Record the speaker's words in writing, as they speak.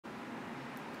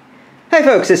Hi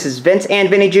folks, this is Vince and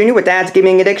Vinny Jr. with Dad's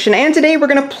Gaming Addiction, and today we're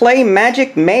going to play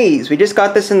Magic Maze. We just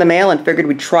got this in the mail and figured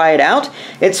we'd try it out.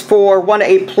 It's for 1 to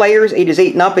 8 players, ages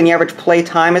 8 and up, and the average play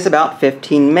time is about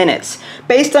 15 minutes.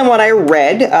 Based on what I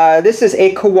read, this is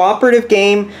a cooperative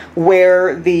game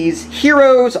where these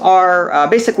heroes are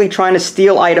basically trying to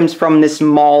steal items from this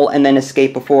mall and then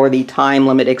escape before the time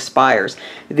limit expires.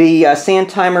 The sand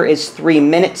timer is 3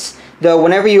 minutes. Though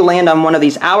whenever you land on one of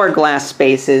these hourglass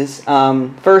spaces,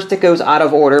 first it goes out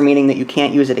of order, meaning that you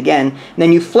can't use it again, and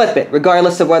then you flip it,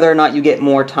 regardless of whether or not you get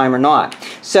more time or not.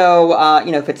 So,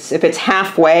 you know, if it's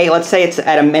halfway, let's say it's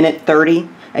at 1:30,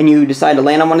 and you decide to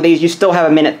land on one of these, you still have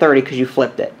 1:30 because you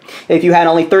flipped it. If you had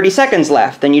only 30 seconds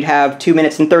left, then you'd have 2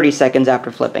 minutes and 30 seconds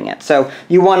after flipping it. So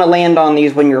you want to land on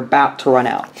these when you're about to run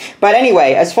out. But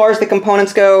anyway, as far as the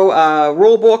components go,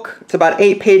 rule book, it's about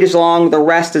 8 pages long. The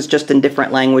rest is just in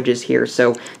different languages here.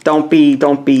 So don't be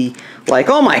like,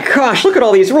 oh my gosh, look at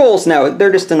all these rules. No,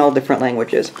 they're just in all different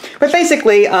languages. But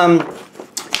basically,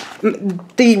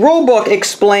 the rulebook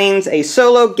explains a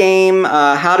solo game,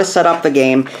 how to set up the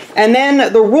game, and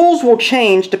then the rules will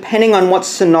change depending on what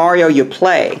scenario you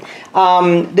play.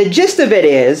 The gist of it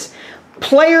is,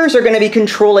 players are going to be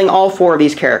controlling all 4 of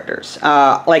these characters.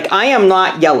 Like, I am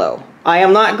not yellow. I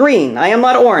am not green. I am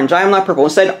not orange. I am not purple.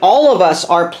 Instead, all of us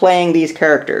are playing these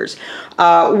characters.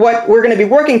 What we're going to be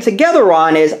working together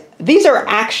on is, these are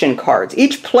action cards.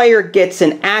 Each player gets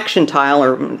an action tile,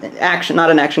 or action, not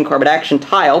an action card, but action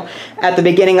tile at the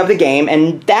beginning of the game,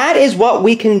 and that is what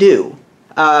we can do.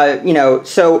 You know,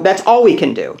 so that's all we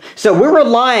can do. So we're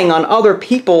relying on other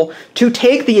people to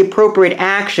take the appropriate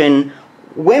action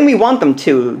when we want them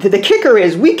to. The kicker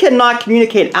is we cannot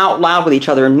communicate out loud with each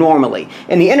other normally.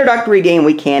 In the introductory game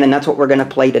we can, and that's what we're going to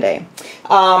play today.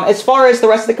 As far as the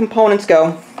rest of the components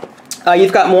go,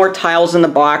 you've got more tiles in the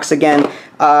box. Again,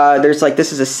 there's like,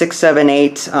 this is a 6, 7,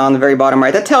 8 on the very bottom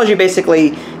right. That tells you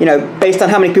basically, you know, based on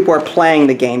how many people are playing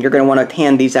the game, you're going to want to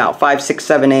hand these out. 5, 6,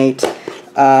 7, 8.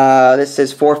 This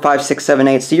is 4, 5, 6, 7,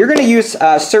 8. So you're going to use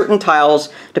certain tiles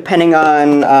depending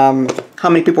on how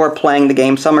many people are playing the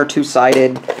game. Some are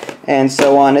two-sided and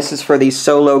so on. This is for the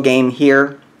solo game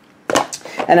here.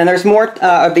 And then there's more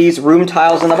of these room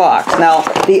tiles in the box. Now,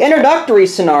 the introductory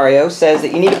scenario says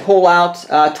that you need to pull out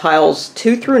tiles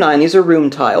 2 through 9. These are room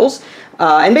tiles.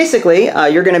 And basically,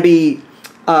 you're going to be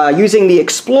using the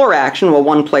Explore action, well,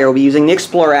 one player will be using the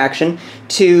Explore action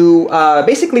to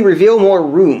basically reveal more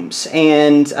rooms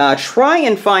and try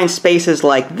and find spaces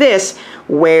like this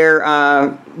where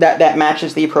that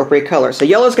matches the appropriate color. So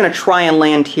yellow's going to try and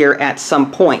land here at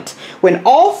some point. When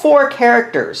all 4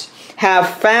 characters have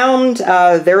found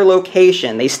their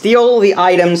location, they steal the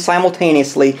items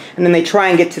simultaneously, and then they try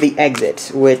and get to the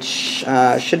exit, which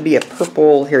should be a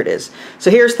purple. Here it is. So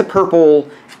here's the purple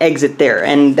exit there,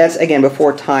 and that's again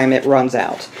before time it runs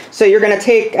out. So you're going to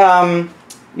take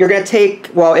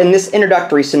well, in this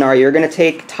introductory scenario, you're going to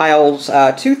take tiles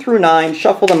 2 through 9,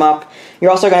 shuffle them up. You're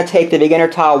also going to take the beginner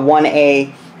tile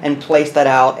 1A and place that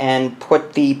out and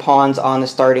put the pawns on the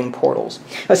starting portals.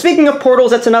 Speaking of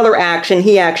portals, that's another action.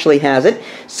 He actually has it.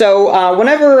 So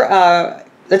whenever,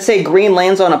 let's say green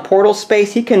lands on a portal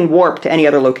space, he can warp to any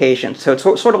other location. So it's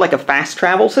sort of like a fast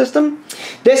travel system.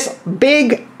 This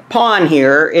big pawn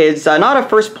here is not a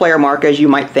first player mark, as you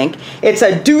might think. It's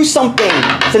a do something.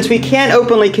 Since we can't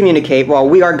openly communicate, well,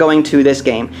 we are going to this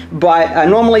game, but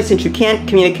normally since you can't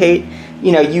communicate,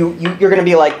 you know, you're going to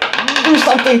be like,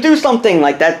 do something,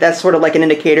 like that. That's sort of like an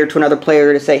indicator to another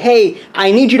player to say, hey,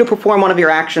 I need you to perform one of your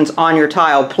actions on your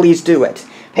tile, please do it.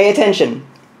 Pay attention.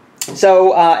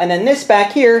 So, and then this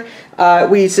back here,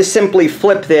 we just simply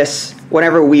flip this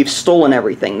whenever we've stolen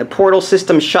everything. The portal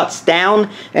system shuts down,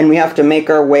 and we have to make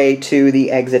our way to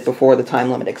the exit before the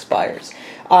time limit expires.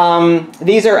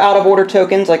 These are out-of-order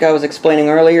tokens, like I was explaining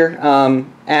earlier.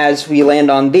 As we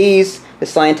land on these, the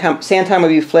sand time will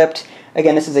be flipped.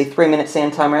 Again, this is a 3-minute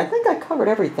sand timer. I think I covered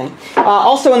everything.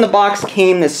 Also in the box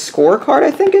came this scorecard,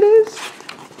 I think it is.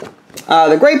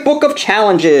 The Great Book of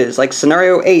Challenges, like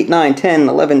scenario 8, 9, 10,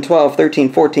 11, 12,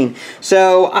 13, 14.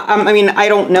 So, I mean, I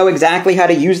don't know exactly how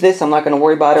to use this. I'm not going to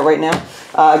worry about it right now.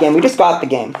 Again, we just got the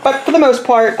game. But for the most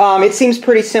part, it seems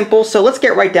pretty simple, so let's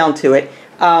get right down to it.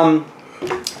 And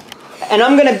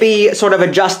I'm going to be sort of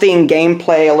adjusting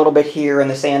gameplay a little bit here in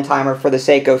the sand timer for the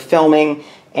sake of filming,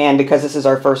 and because this is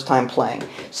our first time playing.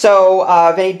 So,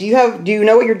 Vinny, do you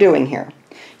know what you're doing here?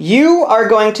 You are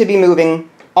going to be moving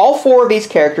all 4 of these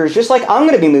characters, just like I'm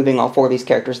going to be moving all 4 of these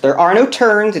characters. There are no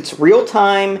turns, it's real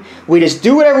time, we just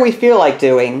do whatever we feel like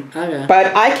doing. Okay.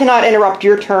 But I cannot interrupt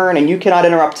your turn, and you cannot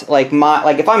interrupt, like,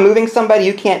 if I'm moving somebody,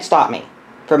 you can't stop me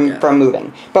from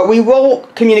moving. But we will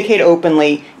communicate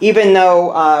openly, even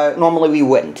though normally we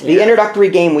wouldn't. The introductory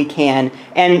game we can,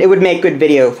 and it would make good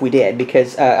video if we did,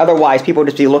 because otherwise people would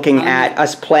just be looking at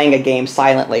us playing a game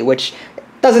silently, which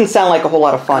doesn't sound like a whole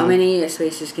lot of fun. How many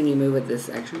spaces can you move with this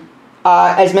action?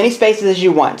 As many spaces as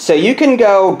you want. So you can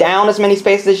go down as many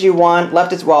spaces as you want,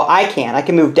 left as well. I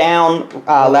can move down,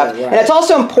 left. Right. And it's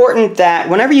also important that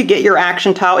whenever you get your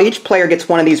action tile, each player gets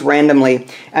one of these randomly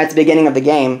at the beginning of the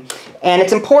game. And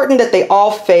it's important that they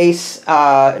all face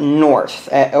north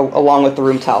along with the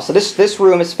room tile. So this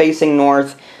room is facing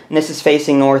north, and this is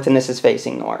facing north, and this is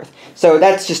facing north. So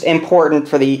that's just important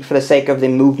for the sake of the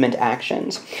movement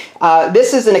actions.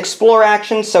 This is an explore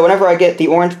action, so whenever I get the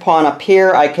orange pawn up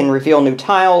here, I can reveal new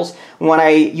tiles. When I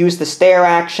use the stair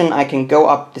action, I can go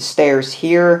up the stairs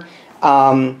here.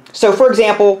 So for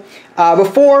example,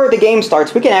 before the game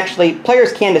starts,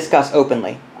 players can discuss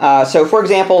openly. So for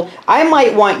example, I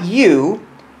might want you,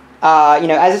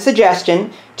 as a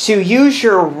suggestion, to use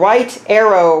your right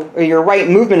arrow or your right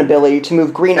movement ability to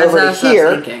move green over to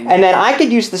here, and then I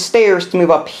could use the stairs to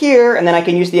move up here, and then I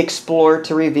can use the explorer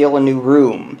to reveal a new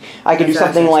room. I could do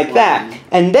something like that.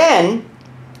 And then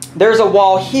there's a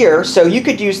wall here, so you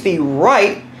could use the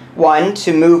right one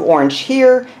to move orange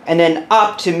here, and then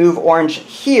up to move orange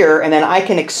here, and then I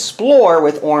can explore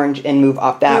with orange and move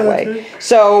up that way.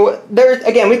 So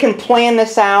again, we can plan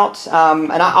this out,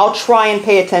 and I'll try and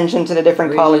pay attention to the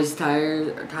different colors.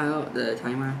 The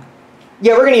timer?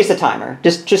 Yeah, we're going to use the timer,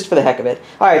 just for the heck of it.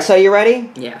 Alright, so you ready?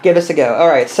 Yeah. Give us a go.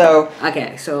 Alright, so...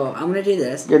 Okay, so I'm going to do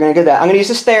this. You're going to do that. I'm going to use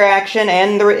the stare action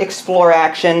and the explore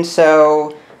action,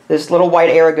 so this little white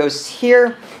arrow goes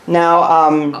here. Now,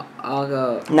 I'll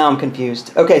go... Now I'm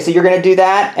confused. Okay, so you're going to do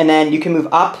that, and then you can move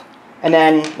up, and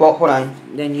then... Well, hold on.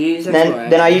 Then you use explore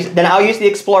then I'll use the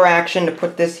explore action to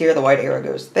put this here. The white arrow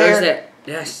goes there. There's it.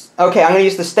 Yes. Okay, I'm going to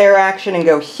use the stare action and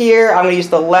go here. I'm going to use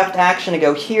the left action to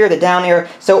go here, the down arrow.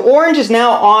 So orange is now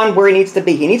on where he needs to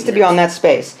be. He needs to be on that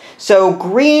space. So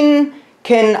green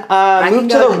can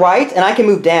move to the right, and I can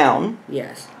move down.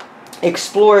 Yes.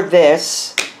 Explore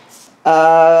this.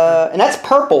 And that's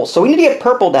purple, so we need to get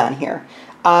purple down here.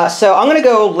 So I'm going to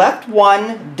go left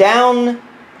one, down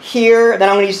here, then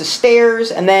I'm going to use the stairs,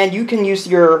 and then you can use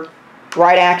your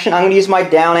right action. I'm going to use my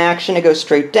down action to go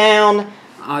straight down.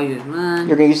 I'll use mine.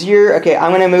 You're going to use your... Okay,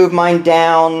 I'm going to move mine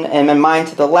down, and then mine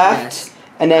to the left. Yes.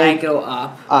 And then... I go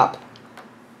up. Up.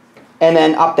 And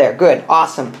then up there. Good.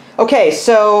 Awesome. Okay,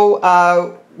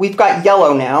 so we've got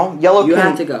yellow now. Yellow You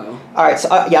have to go. Alright, so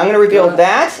yeah, I'm going to reveal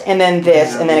that, and then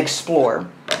this, and then explore.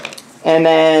 And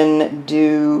then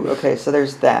do... Okay, so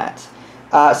there's that.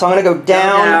 So I'm going to go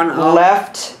down,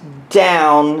 left,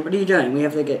 down. What are you doing? We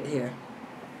have to get here.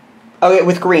 Okay,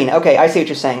 with green. Okay, I see what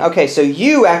you're saying. Okay, so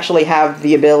you actually have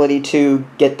the ability to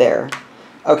get there.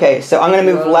 Okay, so I'm going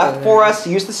to move left for us,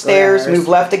 use the stairs, move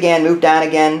left again, move down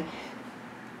again.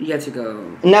 You have to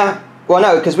go... No, well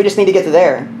no, because we just need to get to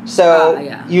there. So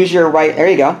use your right... There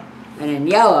you go. And then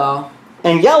yellow...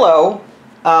 And yellow...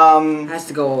 has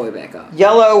to go all the way back up.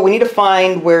 Yellow, we need to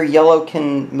find where yellow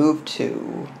can move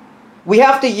to. We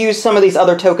have to use some of these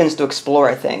other tokens to explore,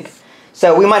 I think.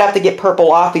 So we might have to get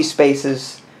purple off these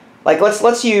spaces. Like,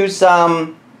 let's use,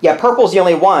 yeah, purple's the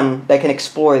only one that can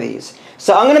explore these.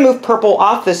 So I'm going to move purple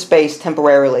off this space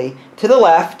temporarily, to the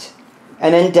left,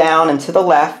 and then down and to the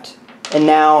left, and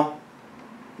now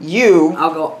you...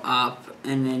 I'll go up,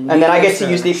 and then... And then I get to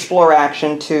use the explore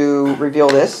action to reveal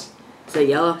this. Is it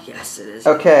yellow? Yes, it is.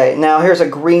 Okay, now here's a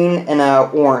green and a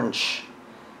orange.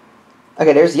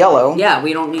 Okay, there's yellow. Yeah,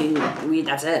 we don't need...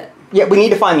 that's it. Yeah, we need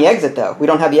to find the exit, though. We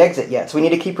don't have the exit yet, so we need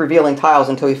to keep revealing tiles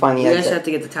until we find the exit. You guys have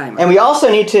to get the timer. And we also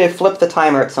need to flip the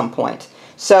timer at some point.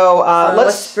 So,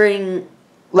 let's bring...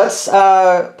 Let's,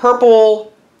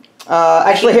 purple...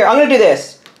 actually, here, I'm going to do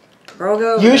this.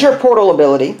 Use your portal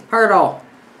ability. Portal.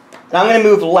 And I'm going to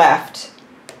move left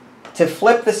to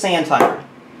flip the sand timer.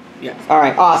 Yeah.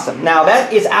 Alright, awesome. Now,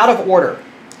 that is out of order.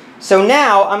 So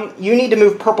now, you need to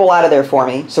move purple out of there for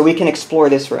me, so we can explore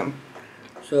this room.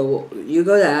 So you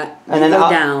go that, and then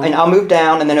I'll move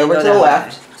down, and then over to the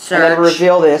left, and then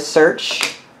reveal this.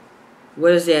 Search.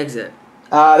 What is the exit?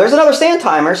 There's another sand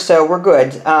timer, so we're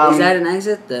good. Is that an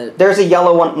exit? There's a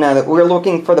yellow one. No, we're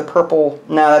looking for the purple.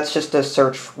 No, that's just a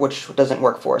search, which doesn't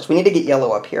work for us. We need to get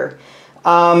yellow up here.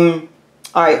 All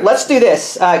right, let's do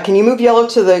this. Can you move yellow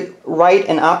to the right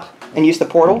and up, and use the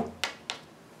portal?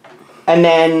 And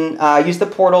then use the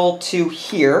portal to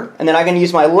here, and then I'm going to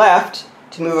use my left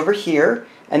to move over here.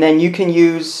 And then you can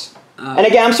use... and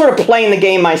again, I'm sort of playing the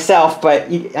game myself, but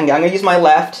I'm going to use my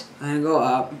left. I'm going to go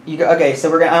up. Okay,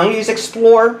 so I'm going to use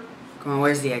explore. Come on,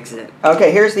 where's the exit?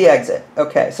 Okay, here's the exit.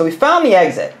 Okay, so we found the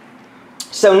exit.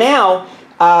 So now,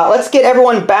 let's get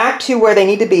everyone back to where they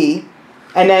need to be,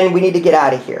 and then we need to get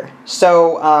out of here.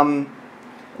 So,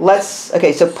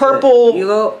 okay, so purple... You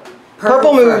go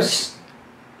Purple moves... first.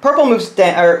 Purple moves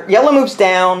down, or yellow moves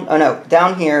down, oh no,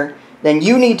 down here. Then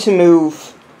you need to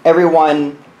move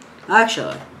everyone...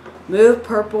 Actually, move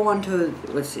purple onto,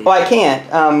 let's see. Oh, I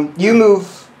can't. You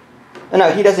move... Oh,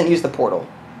 no, he doesn't use the portal.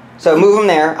 So move him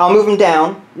there. I'll move him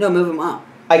down. No, move him up.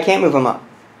 I can't move him up.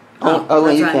 Oh,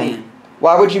 only that's you what I can. mean.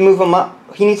 Why would you move him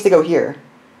up? He needs to go here.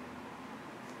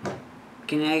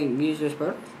 Can I use this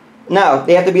purple? No,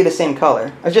 they have to be the same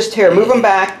color. Just here, move him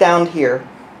back down here.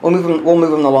 We'll move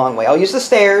him the long way. I'll use the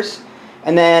stairs,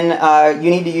 and then you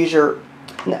need to use your...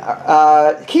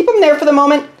 keep him there for the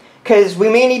moment, because we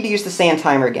may need to use the sand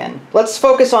timer again. Let's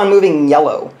focus on moving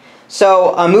yellow.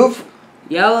 So move...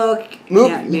 Yellow...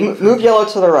 Move yellow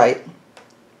to the right,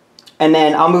 and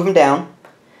then I'll move him down,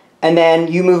 and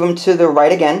then you move him to the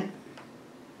right again.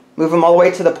 Move him all the way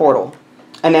to the portal,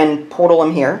 and then portal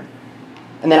him here,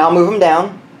 and then I'll move him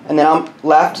down, and then I'll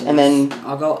left, and then...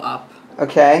 I'll go up.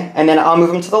 Okay, and then I'll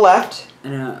move him to the left.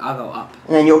 And then I'll go up.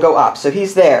 And then you'll go up. So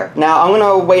he's there. Now I'm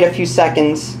gonna wait a few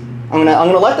seconds. I'm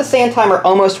gonna let the sand timer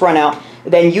almost run out.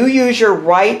 Then you use your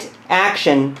right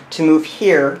action to move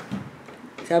here.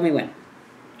 Tell me when.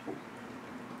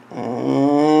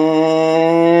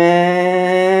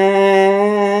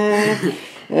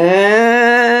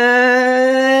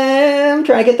 I'm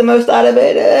trying to get the most out of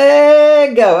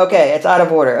it. Go. Okay, it's out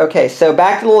of order. Okay, so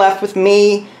back to the left with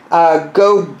me.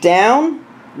 Go down.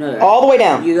 No, all the way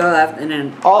down. You go left and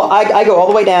then... I go all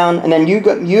the way down, and then you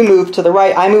move to the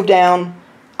right. I move down.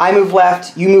 I move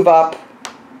left. You move up.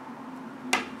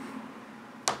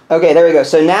 Okay, there we go.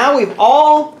 So now we've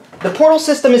all... The portal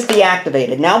system is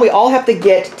deactivated. Now we all have to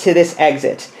get to this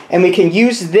exit. And we can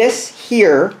use this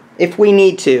here, if we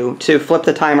need to flip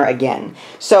the timer again.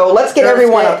 So let's get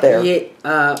everyone up there.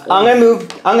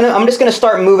 I'm just gonna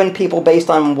start moving people based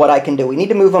on what I can do. We need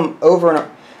to move them over and...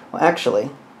 Well, actually...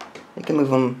 You can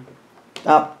move him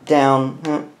up, down.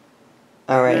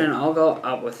 All right. And I'll go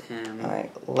up with him. All right,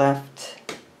 left,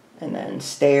 and then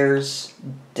stairs,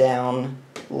 down,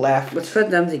 left. Let's put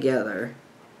them together.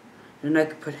 Then I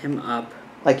could put him up.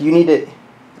 Like you need it.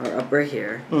 Or up right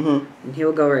here. Mm-hmm. And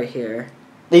he'll go right here.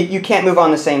 You can't move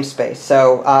on the same space.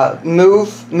 So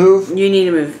move. You need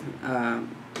to move. I'll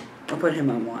put him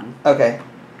on one. Okay.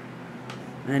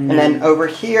 And then over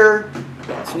here.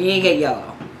 Yeah, so we need to get yellow.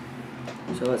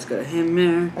 So let's go to him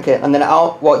there. Okay, and then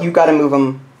well, you got to move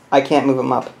him. I can't move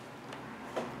him up.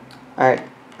 All right,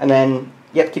 and then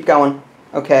yep, keep going.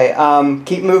 Okay,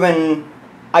 keep moving.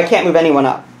 I can't move anyone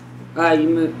up. You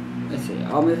move. Let's see.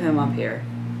 I'll move him up here.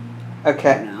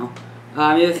 Okay. Now,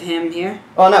 move him here.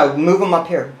 Oh no, move him up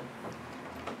here.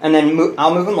 And then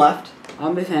I'll move him left.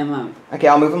 I'll move him up. Okay,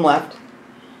 I'll move him left.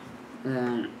 And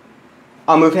then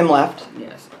I'll move him left.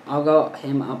 Yes, I'll go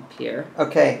him up here.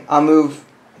 Okay, I'll move.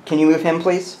 Can you move him,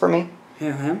 please, for me?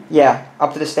 Here, him? Yeah,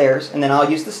 up to the stairs. And then I'll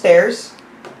use the stairs.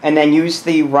 And then use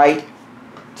the right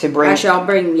to bring... Actually, I'll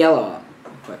bring yellow up.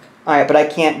 Quick. Alright, but I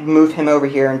can't move him over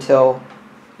here until...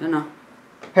 I know.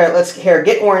 Here,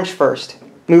 get orange first.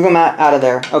 Move him out of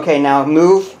there. Okay, now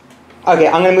move... Okay,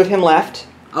 I'm going to move him left.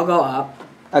 I'll go up.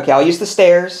 Okay, I'll use the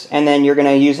stairs. And then you're going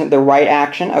to use the right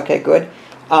action. Okay, good.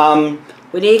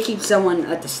 We need to keep someone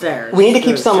at the stairs. We need to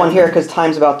keep someone here because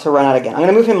time's about to run out again. I'm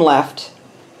going to move him left.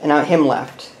 And now him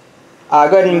left. Go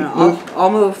ahead and move.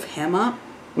 I'll move him up.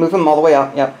 Move him all the way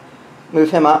up. Yep. Move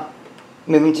him up.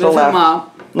 Move him to the left. Move him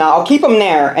up. Now I'll keep him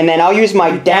there, and then I'll use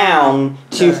my down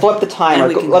to flip the timer.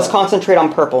 Let's concentrate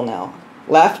on purple now.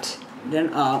 Left.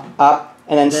 Then up. Up,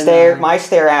 and then stair. My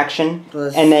stair action,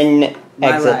 and then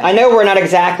exit. Right. I know we're not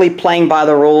exactly playing by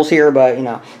the rules here, but you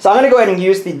know. So I'm gonna go ahead and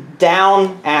use the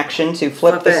down action to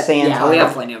flip the sand timer. Yeah, we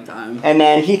have plenty of time. And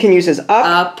then he can use his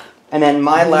up. And then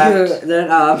my left. Then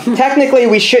up. Technically,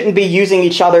 we shouldn't be using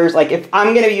each other's. Like, if I'm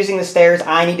going to be using the stairs,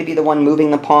 I need to be the one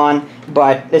moving the pawn.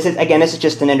 But this is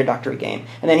just an introductory game.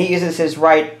 And then he uses his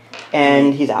right,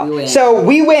 and he's out. So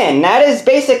we win. That is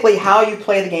basically how you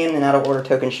play the game. And out of order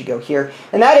tokens should go here.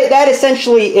 And that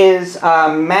essentially is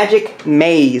Magic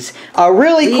Maze. A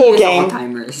really cool game.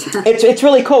 It's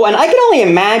really cool. And I can only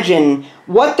imagine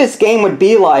what this game would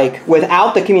be like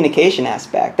without the communication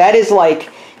aspect. That is like,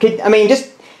 I mean, just...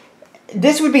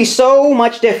 This would be so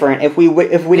much different if we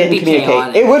didn't communicate.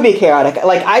 Chaotic. It would be chaotic.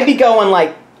 Like I'd be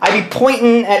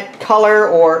pointing at color,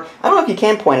 or I don't know if you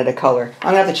can point at a color.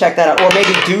 I'm gonna have to check that out, or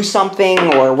maybe do something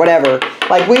or whatever.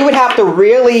 Like we would have to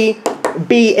really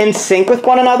be in sync with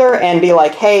one another and be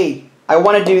like, hey, I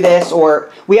want to do this,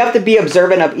 or we have to be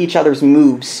observant of each other's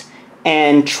moves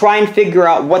and try and figure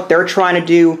out what they're trying to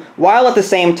do, while at the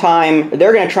same time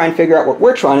they're going to try and figure out what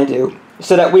we're trying to do,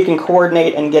 so that we can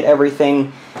coordinate and get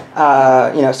everything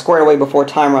squared away before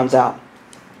time runs out.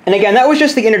 And again, that was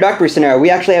just the introductory scenario. We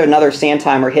actually have another sand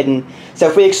timer hidden, so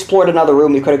if we explored another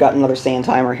room, we could have gotten another sand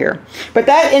timer here. But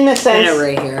that, in a sense,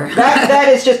 right here. that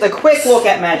is just a quick look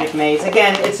at Magic Maze.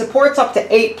 Again, it supports up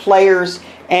to 8 players,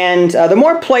 and the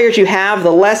more players you have,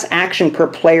 the less action per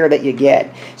player that you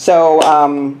get. So,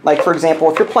 like for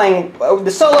example, if you're playing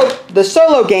the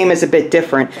solo game is a bit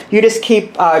different. You just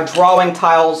keep drawing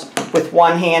tiles with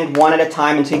one hand, one at a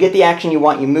time, until you get the action you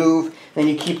want. You move, then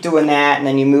you keep doing that, and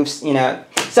then you move. So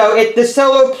the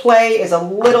solo play is a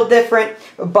little different,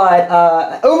 but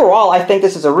overall, I think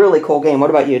this is a really cool game. What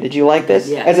about you? Did you like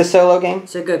this as a solo game?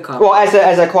 It's a good cooperative. Well,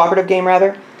 as a cooperative game,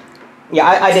 rather. Yeah,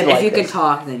 I did like this. If you can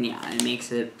talk, then yeah, it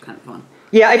makes it kind of fun.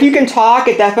 Yeah, if you can talk,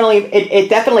 it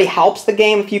definitely helps the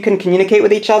game if you can communicate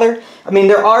with each other. I mean,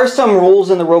 there are some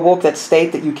rules in the rulebook that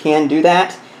state that you can do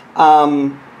that,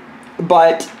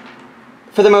 but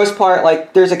for the most part,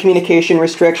 like, there's a communication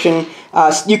restriction.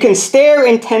 You can stare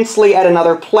intensely at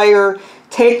another player,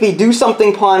 take the do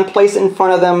something pawn, place it in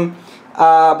front of them,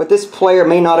 but this player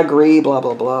may not agree, blah,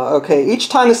 blah, blah. Okay, each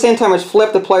time the sand timer is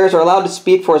flipped, the players are allowed to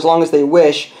speak for as long as they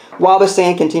wish, while the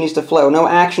sand continues to flow. No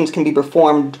actions can be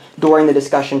performed during the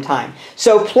discussion time.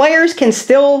 So players can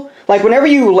still, like, whenever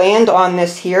you land on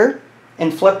this here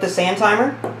and flip the sand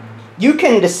timer, you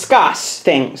can discuss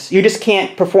things. You just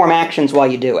can't perform actions while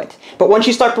you do it. But once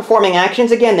you start performing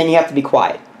actions again, then you have to be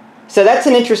quiet. So that's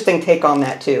an interesting take on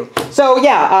that too. So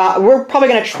yeah, we're probably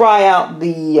going to try out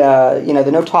the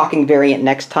the no talking variant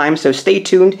next time. So stay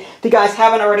tuned. If you guys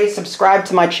haven't already, subscribe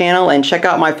to my channel and check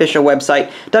out my official website,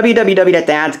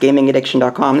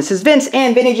 www.dadsgamingaddiction.com. This is Vince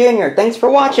and Vinny Jr. Thanks for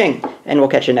watching, and we'll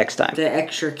catch you next time. The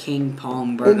extra king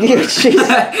palm burger.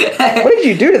 What did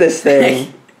you do to this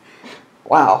thing?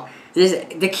 Wow.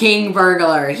 The king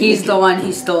burglar. He's the one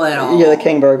who stole it all. Yeah, the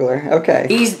king burglar. Okay.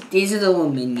 These are the little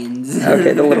minions.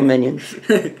 Okay, the little minions.